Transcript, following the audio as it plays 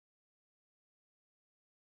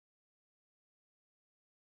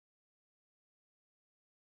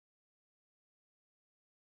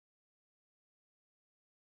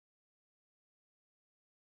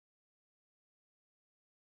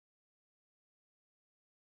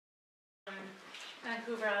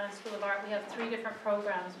Vancouver Island School of Art, we have 3 different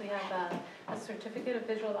programs. We have a Certificate of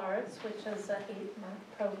Visual Arts, which is an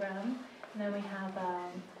 8-month program. And then we have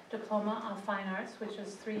Diploma of Fine Arts, which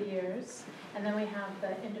is 3 years. And then we have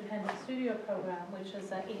the Independent Studio Program, which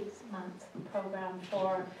is an 8-month program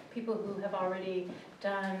for people who have already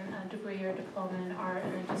done a degree or diploma in art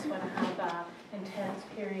and then just want to have an intense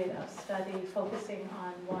period of study focusing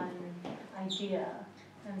on one idea.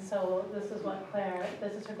 And so this is what Claire,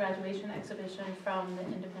 this is her graduation exhibition from the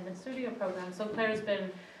Independent Studio Program. So Claire's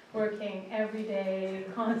been working every day,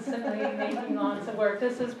 constantly making lots of work.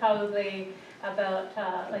 This is probably about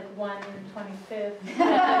like 1/25th of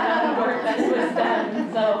the work that was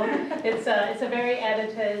done. So it's a very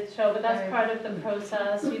edited show, but that's part of the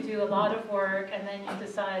process. You do a lot of work and then you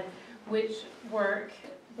decide which work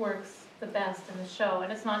works the best in the show.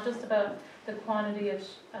 And it's not just about the quantity of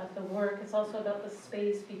the work, it's also about the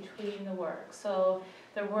space between the work. So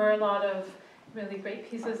there were a lot of really great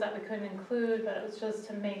pieces that we couldn't include, but it was just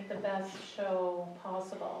to make the best show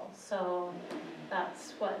possible. So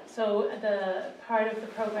that's what, so the part of the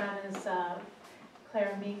program is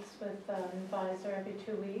Clare meets with an advisor every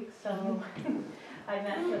 2 weeks. So I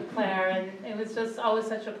met with Clare and it was just always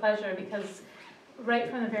such a pleasure because right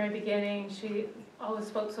from the very beginning she always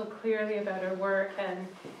spoke so clearly about her work and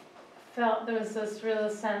felt there was this real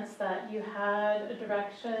sense that you had a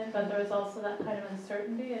direction, but there was also that kind of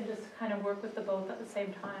uncertainty, and just kind of work with the both at the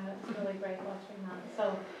same time. It was really great watching that.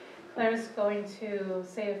 So Claire's going to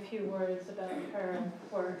say a few words about her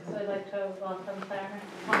work. So I'd like to welcome Clare.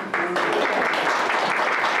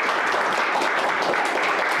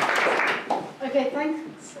 Okay,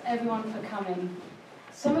 thanks everyone for coming.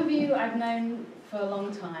 Some of you I've known for a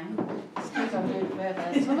long time. Excuse, I've known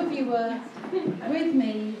forever. Some of you were with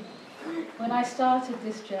me when I started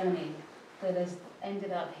this journey that has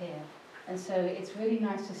ended up here. And so it's really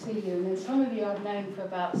nice to see you. And then some of you I've known for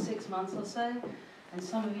about 6 months or so, and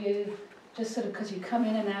some of you just sort of because you come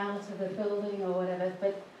in and out of the building or whatever,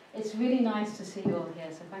 but it's really nice to see you all here,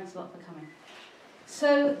 so thanks a lot for coming.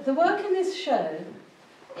 So the work in this show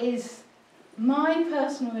is my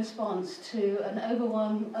personal response to an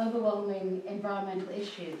overwhelming environmental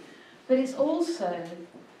issue, but it's also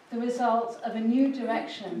the result of a new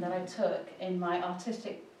direction that I took in my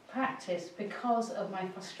artistic practice because of my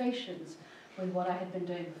frustrations with what I had been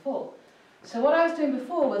doing before. So what I was doing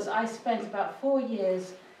before was I spent about 4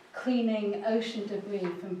 years cleaning ocean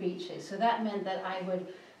debris from beaches. So that meant that I would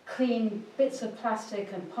clean bits of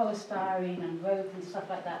plastic and polystyrene and rope and stuff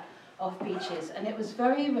like that off beaches. And it was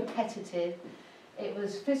very repetitive, it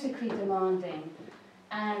was physically demanding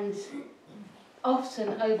and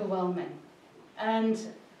often overwhelming. And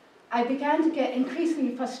I began to get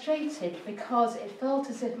increasingly frustrated because it felt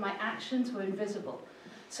as if my actions were invisible.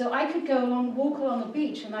 So I could go along, walk along the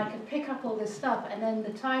beach and I could pick up all this stuff and then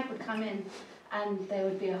the tide would come in and there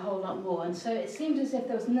would be a whole lot more. And so it seemed as if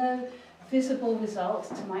there was no visible result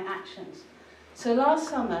to my actions. So last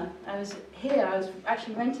summer, I was here, I was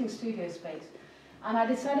actually renting studio space, and I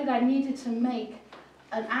decided I needed to make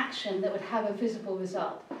an action that would have a visible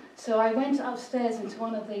result. So I went upstairs into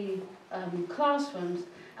one of the classrooms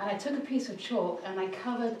and I took a piece of chalk and I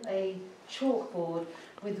covered a chalkboard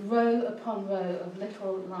with row upon row of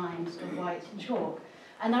little lines of white chalk.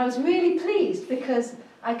 And I was really pleased because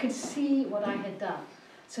I could see what I had done.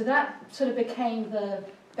 So that sort of became the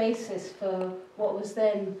basis for what was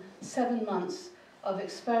then 7 months of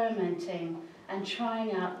experimenting and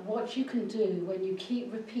trying out what you can do when you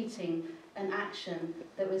keep repeating an action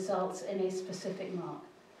that results in a specific mark.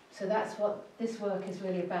 So that's what this work is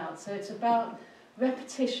really about. So it's about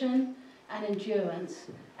repetition and endurance,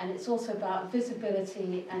 and it's also about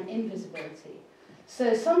visibility and invisibility.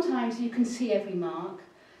 So sometimes you can see every mark,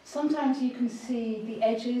 sometimes you can see the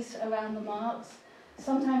edges around the marks,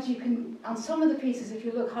 sometimes you can, on some of the pieces, if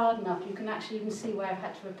you look hard enough, you can actually even see where I've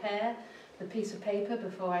had to repair the piece of paper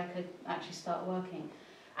before I could actually start working.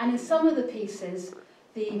 And in some of the pieces,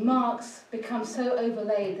 the marks become so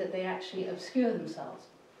overlaid that they actually obscure themselves.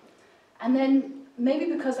 And then, maybe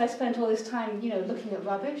because I spent all this time, looking at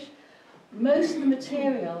rubbish, most of the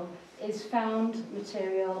material is found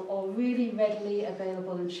material or really readily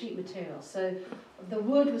available in sheet material. So the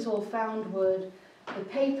wood was all found wood. The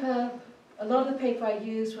paper, a lot of the paper I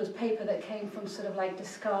used was paper that came from sort of like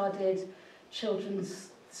discarded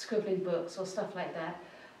children's scribbling books or stuff like that.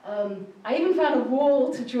 I even found a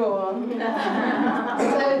wall to draw on.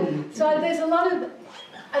 so there's a lot of,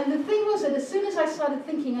 and the thing was that as soon as I started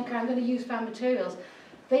thinking, okay, I'm going to use found materials,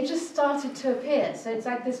 they just started to appear. So it's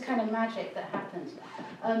like this kind of magic that happens.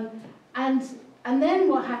 And then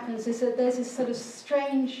what happens is that there's this sort of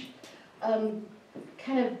strange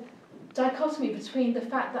kind of dichotomy between the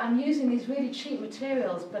fact that I'm using these really cheap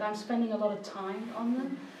materials, but I'm spending a lot of time on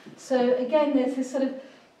them. So again, there's this sort of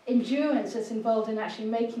endurance that's involved in actually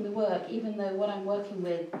making the work, even though what I'm working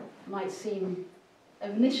with might seem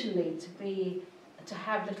initially to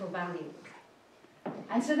have little value.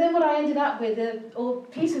 And so then what I ended up with are all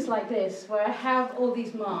pieces like this, where I have all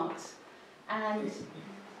these marks, and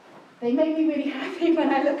they make me really happy when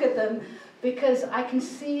I look at them, because I can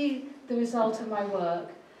see the result of my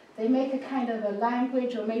work. They make a kind of a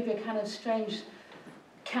language, or maybe a kind of strange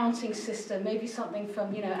counting system, maybe something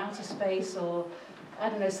from, you know, outer space, or I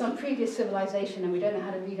don't know, some previous civilization, and we don't know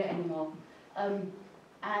how to read it anymore.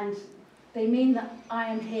 And they mean that I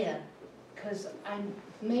am here, because I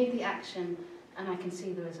made the action and I can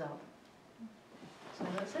see the result. So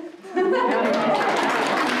that's it.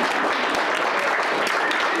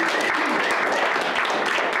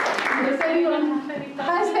 Does anyone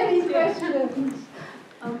has any questions?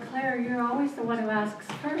 Oh, Claire, you're always the one who asks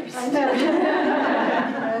first. I know.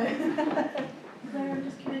 Claire, I'm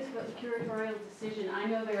just curious about the curatorial decision. I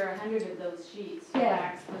know there are 100 of those sheets, Yeah.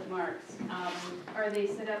 waxed with marks. Are they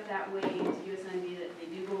set up that way to give us an idea that they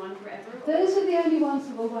do go on forever? Those are the only ones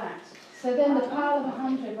that were waxed. So then the pile of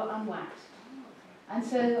 100 were unwaxed. And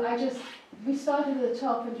so we started at the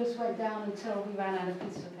top and just went down until we ran out of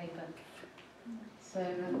pieces of paper. So,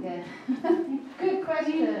 yeah. Good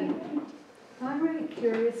question. I'm really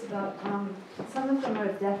curious about, some of them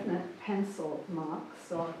are definite pencil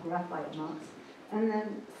marks or graphite marks, and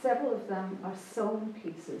then several of them are sewn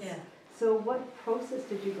pieces. Yeah. So what process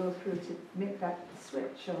did you go through to make that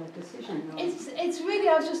switch or decision? Or? It's really,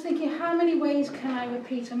 I was just thinking, how many ways can I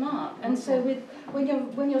repeat a mark? And so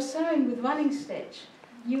when you're sewing with running stitch,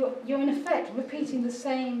 you're in effect repeating the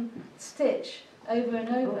same stitch over and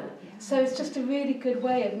over. So it's just a really good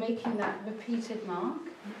way of making that repeated mark.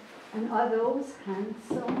 And are those hand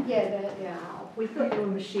sewn? Yeah. Wow, we thought they were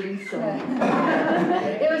machine sewn. Yeah.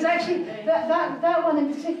 It was actually, that one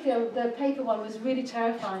in particular, the paper one, was really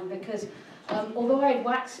terrifying because although I'd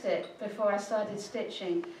waxed it before I started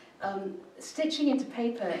stitching, stitching into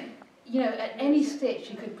paper, you know, at any stitch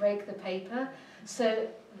you could break the paper. So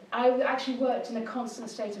I actually worked in a constant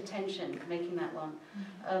state of tension making that one.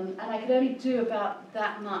 And I could only do about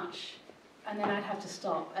that much, and then I'd have to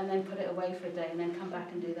stop and then put it away for a day and then come back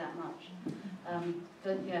and do that much.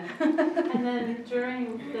 But yeah. And then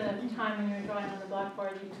during the time when you were drawing on the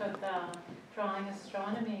blackboard, you took the drawing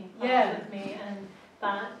astronomy class with me, and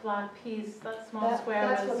that black piece, that small square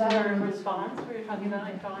was your response, where you're talking about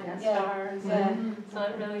like drawing the stars. And so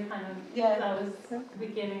it really kind of, that was the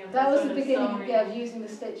beginning of that the was the beginning of using the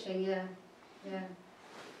stitching,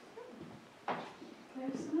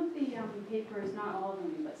 Some of the papers, not all of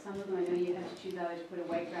them, but some of them I know you have to choose either to put a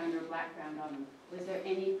white ground or a black ground on them. Was there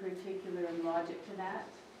any particular logic to that?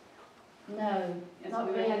 No, not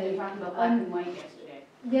we really. had been talking about black and white yesterday.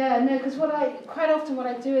 Yeah, no, because quite often what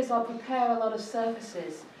I do is I'll prepare a lot of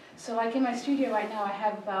surfaces. So like in my studio right now, I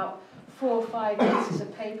have about 4 or 5 pieces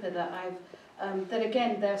of paper that that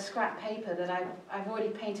again, they're scrap paper that I've already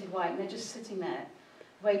painted white, and they're just sitting there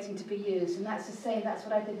waiting to be used. And that's the same, that's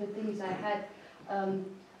what I did with these. I had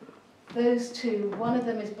those two, one of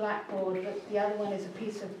them is blackboard, but the other one is a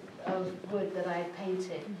piece of wood that I had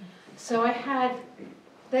painted. So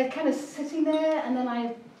they're kind of sitting there, and then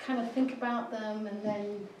I kind of think about them, and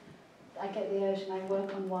then I get the urge and I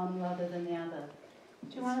work on one rather than the other.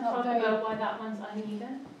 Do you want to talk about why that one's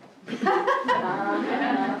uneven?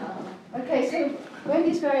 Okay, so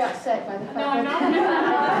Wendy's very upset by the fact No, I'm not.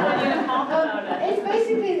 I want you to talk about it. It's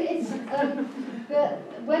basically,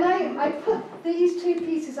 when I put these 2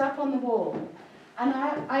 pieces up on the wall, and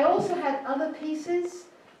I also had other pieces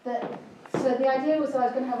so the idea was that I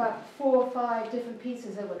was going to have about 4 or 5 different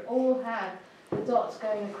pieces that would all have the dots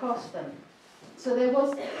going across them. So there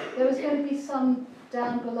was going to be some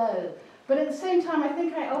down below. But at the same time, I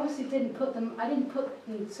think I obviously didn't put them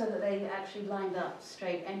so that they actually lined up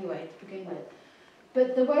straight anyway to begin with.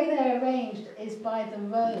 But the way they're arranged is by the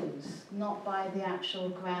rows, not by the actual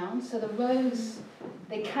ground. So the rows,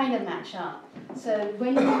 they kind of match up. So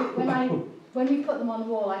when we put them on the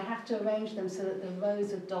wall, I have to arrange them so that the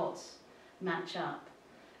rows of dots match up.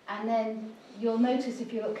 And then you'll notice,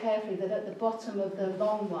 if you look carefully, that at the bottom of the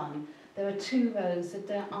long one, there are 2 rows that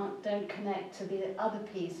don't connect to the other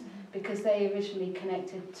piece, because they originally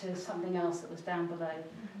connected to something else that was down below.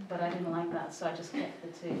 But I didn't like that, so I just kept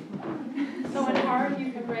the 2. So in art,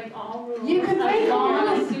 you can break all rules. You can break all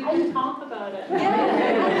rules. As long as you can talk about it. Yeah.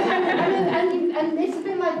 And it's a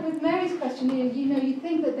bit like with Mary's question, you know, you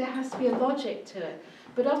think that there has to be a logic to it.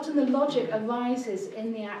 but often the logic arises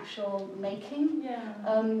in the actual making. Yeah.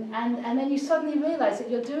 And then you suddenly realise that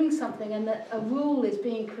you're doing something and that a rule is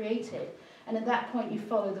being created, and at that point you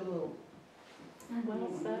follow the rule. Well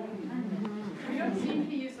said. We don't seem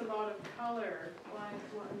to use a lot of color. Why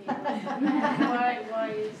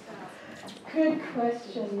is that? Good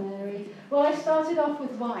question, Mary. Well, I started off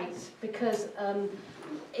with white because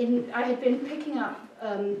I had been picking up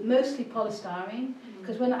mostly polystyrene,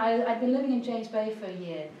 because when I'd been living in James Bay for a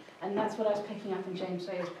year, and that's what I was picking up in James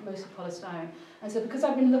Bay, was mostly polystyrene. And so because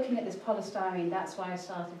I've been looking at this polystyrene, that's why I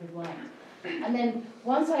started with white. And then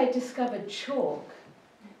once I had discovered chalk,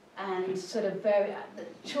 and sort of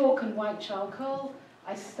chalk and white charcoal,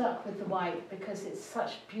 I stuck with the white because it's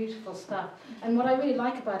such beautiful stuff. And what I really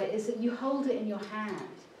like about it is that you hold it in your hand.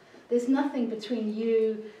 There's nothing between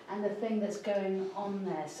you and the thing that's going on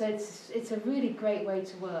there. So it's a really great way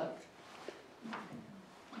to work.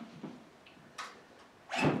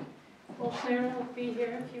 Well, Clare will be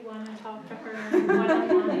here if you want to talk to her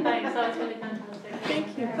one-on-one. Thanks, that was really fantastic.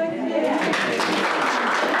 Thank you. But anyway, so yeah, so you see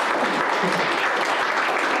that?